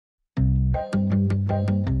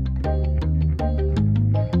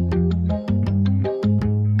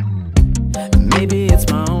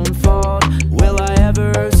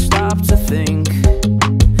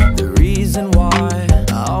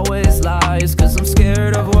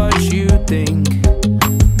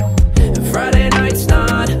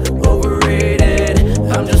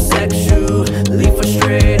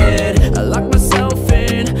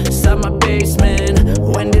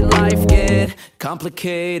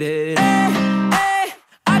complicated.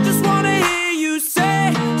 I just wanna hear you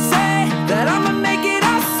say that I'ma make it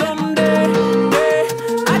out someday.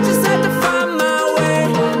 I just had to find my way.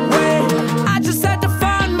 I just had to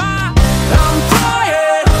find my. I'm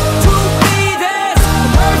trying to be this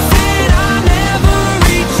person I never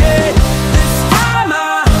reach it. This time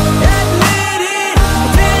I admit it,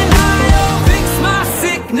 then I'll fix my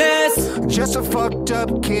sickness. Just a fucked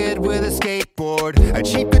up kid with a skateboard, a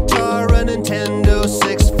cheap guitar, a Nintendo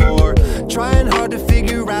 64. Trying hard to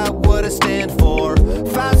figure out what I stand for.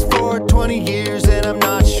 Fast forward 20 years and I'm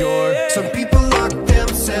not sure. Some people lock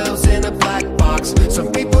themselves in a black box.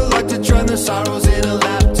 Some people like to drown their sorrows in a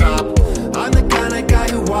laptop. I'm the kind of guy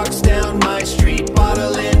who walks down my street,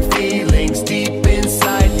 bottling feelings deep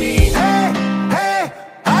inside me. Hey,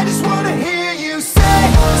 I just wanna hear you say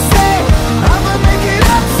I'ma make it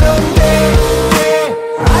up someday.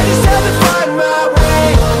 I just had to find my way.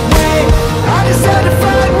 I just had to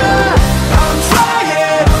find my. I'm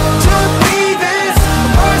trying to be this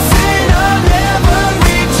person I'll never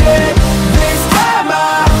reach it. This time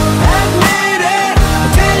I admit it,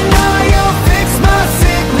 denial fix my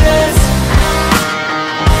sickness.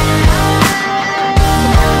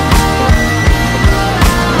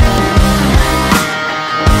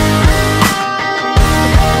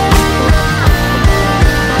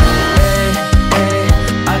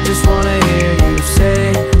 I just wanna hear you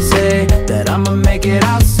say that I'ma make it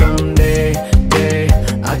out someday.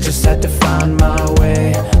 I just had to find my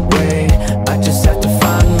way. I just had to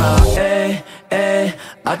find my.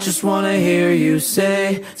 I just wanna hear you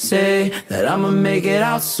say that I'ma make it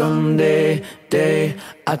out someday.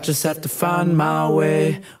 I just have to find my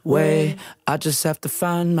way. I just have to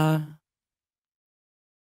find my.